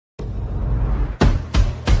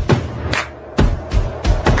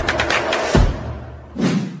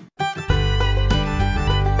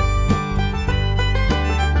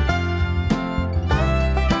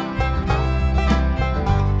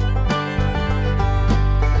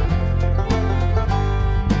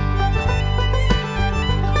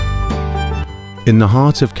In the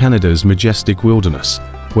heart of Canada's majestic wilderness,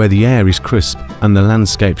 where the air is crisp and the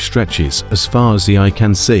landscape stretches as far as the eye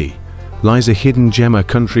can see, lies a hidden gem, a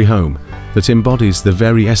country home that embodies the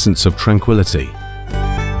very essence of tranquility.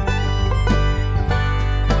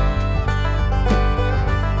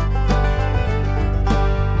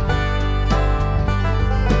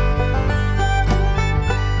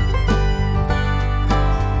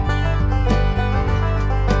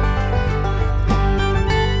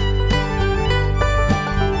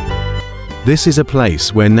 This is a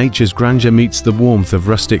place where nature's grandeur meets the warmth of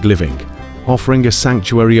rustic living, offering a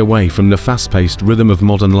sanctuary away from the fast-paced rhythm of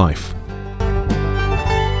modern life.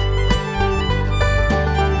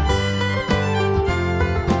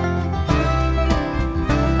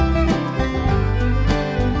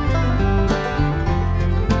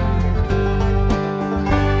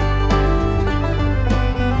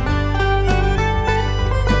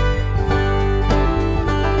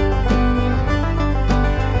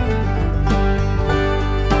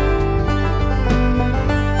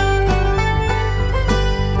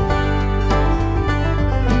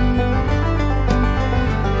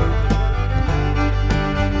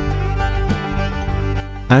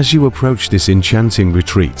 As you approach this enchanting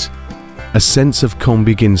retreat, a sense of calm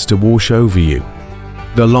begins to wash over you.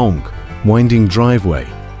 The long, winding driveway,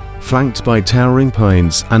 flanked by towering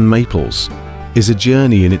pines and maples, is a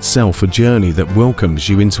journey in itself, a journey that welcomes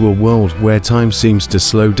you into a world where time seems to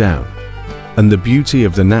slow down, and the beauty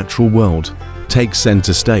of the natural world takes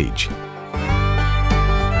center stage.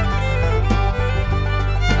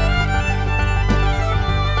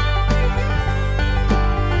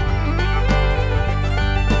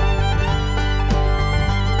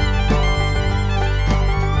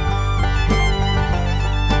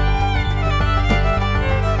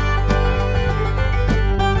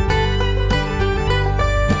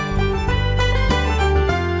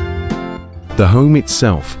 The home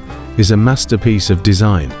itself is a masterpiece of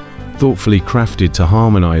design, thoughtfully crafted to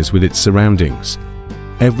harmonize with its surroundings.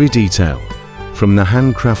 Every detail, from the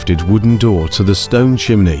handcrafted wooden door to the stone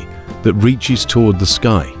chimney that reaches toward the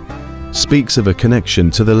sky, speaks of a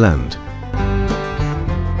connection to the land.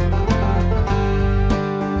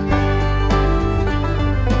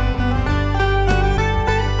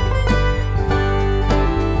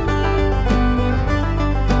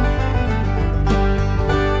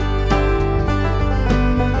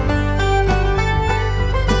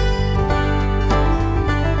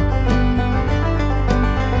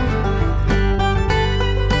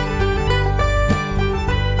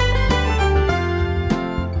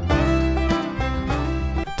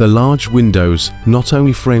 The large windows not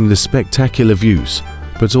only frame the spectacular views,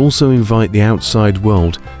 but also invite the outside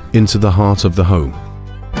world into the heart of the home.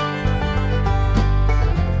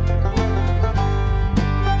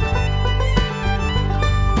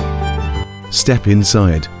 Step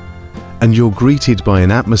inside, and you're greeted by an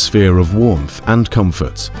atmosphere of warmth and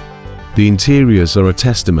comfort. The interiors are a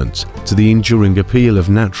testament to the enduring appeal of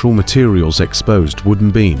natural materials. Exposed wooden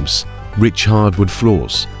beams, rich hardwood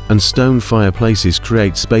floors, and stone fireplaces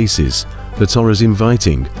create spaces that are as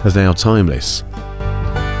inviting as they are timeless.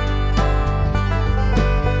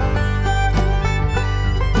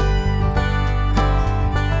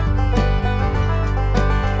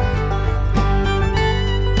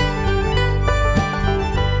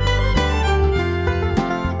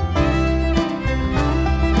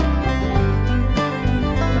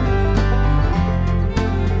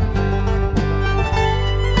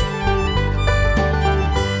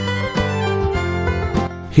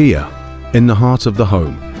 Here, in the heart of the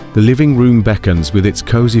home, the living room beckons with its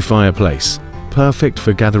cozy fireplace, perfect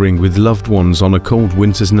for gathering with loved ones on a cold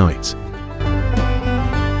winter's night.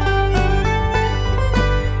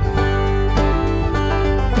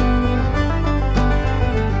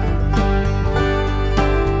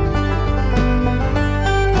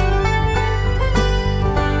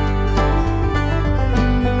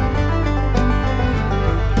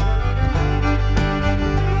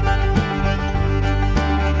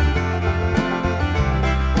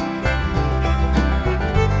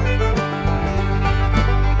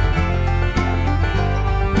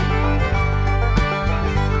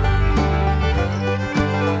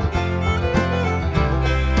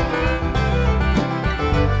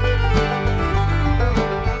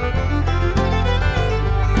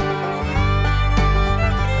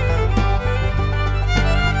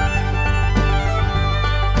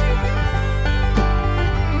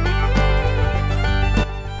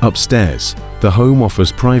 Upstairs, the home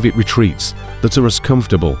offers private retreats that are as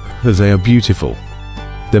comfortable as they are beautiful.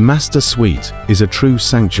 The master suite is a true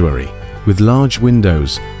sanctuary, with large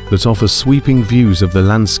windows that offer sweeping views of the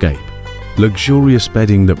landscape, luxurious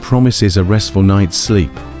bedding that promises a restful night's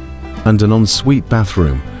sleep, and an ensuite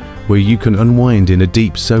bathroom where you can unwind in a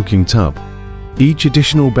deep soaking tub. Each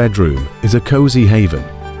additional bedroom is a cozy haven,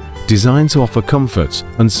 designed to offer comfort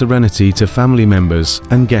and serenity to family members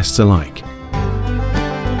and guests alike.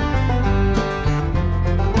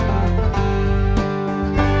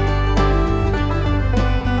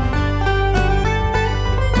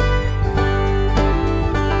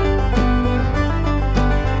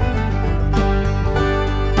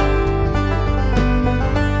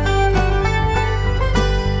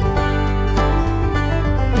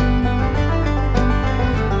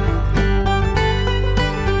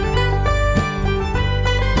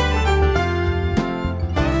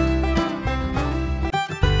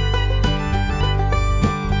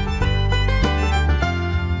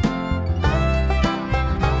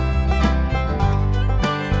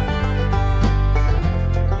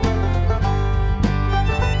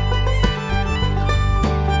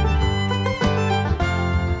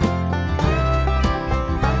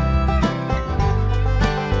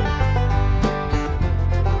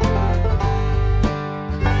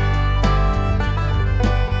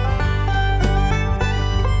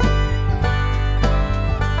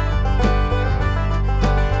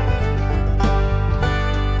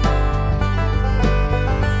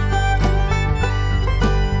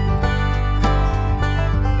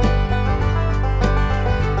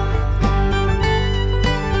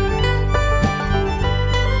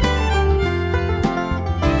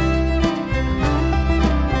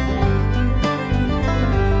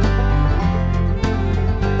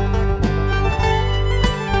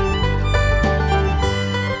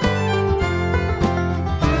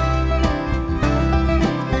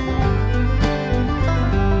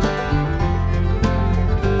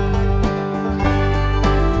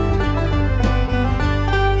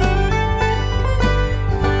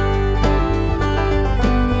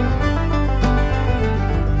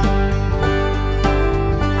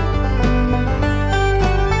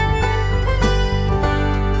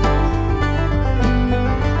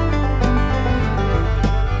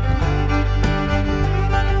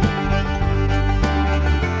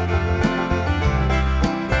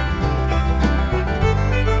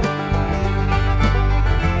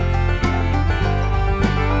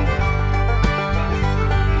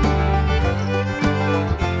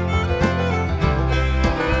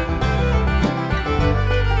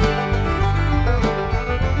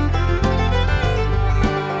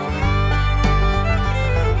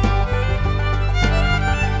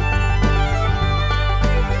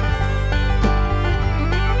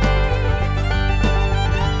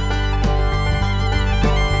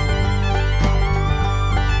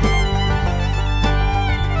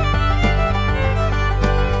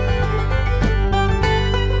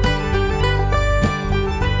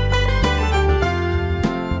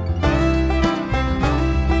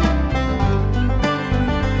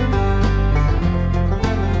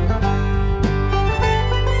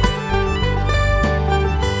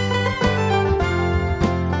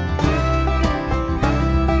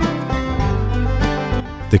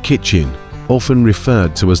 The kitchen, often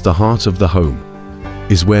referred to as the heart of the home,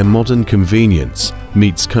 is where modern convenience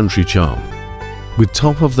meets country charm. With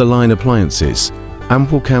top-of-the-line appliances,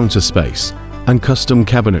 ample counter space, and custom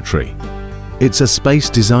cabinetry, it's a space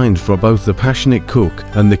designed for both the passionate cook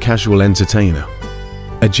and the casual entertainer.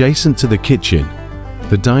 Adjacent to the kitchen,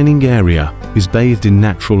 the dining area is bathed in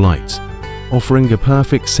natural light, offering a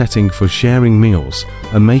perfect setting for sharing meals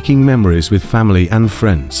and making memories with family and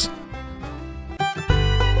friends.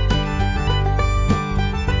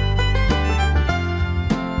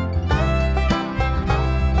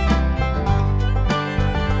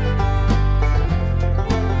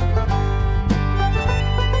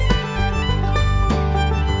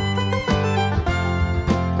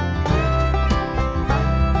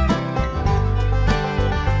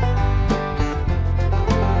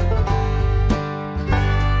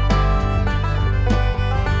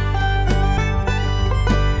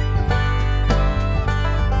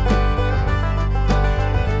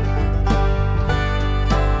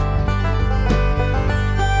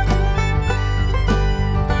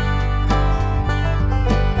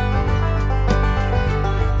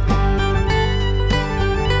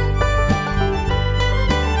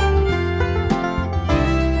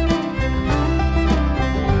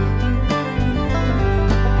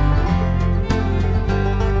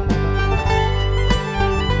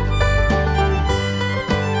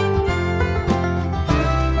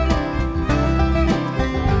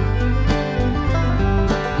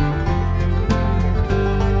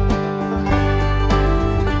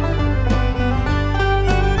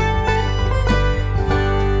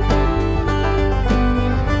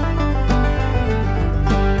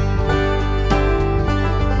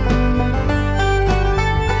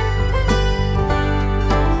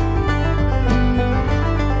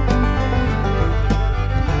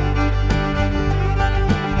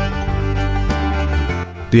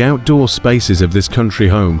 The outdoor spaces of this country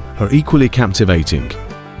home are equally captivating.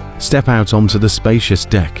 Step out onto the spacious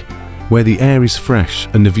deck, where the air is fresh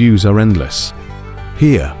and the views are endless.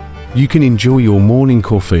 Here, you can enjoy your morning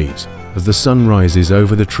coffee as the sun rises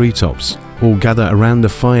over the treetops, or gather around the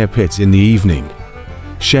fire pit in the evening,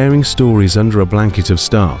 sharing stories under a blanket of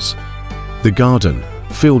stars. The garden,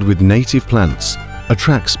 filled with native plants,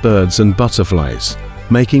 attracts birds and butterflies,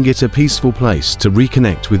 making it a peaceful place to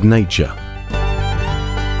reconnect with nature.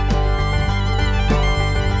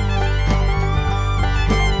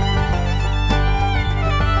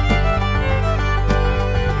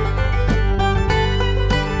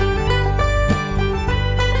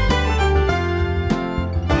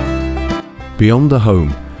 Beyond the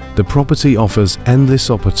home, the property offers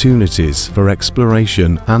endless opportunities for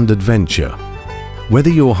exploration and adventure.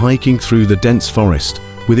 Whether you're hiking through the dense forest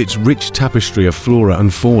with its rich tapestry of flora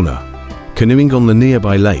and fauna, canoeing on the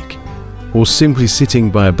nearby lake, or simply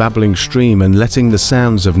sitting by a babbling stream and letting the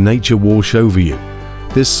sounds of nature wash over you,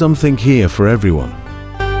 there's something here for everyone.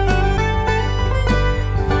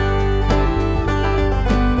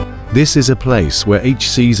 This is a place where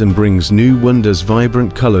each season brings new wonders,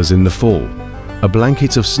 vibrant colors in the fall, a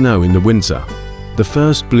blanket of snow in the winter, the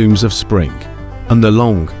first blooms of spring, and the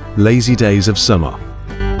long, lazy days of summer.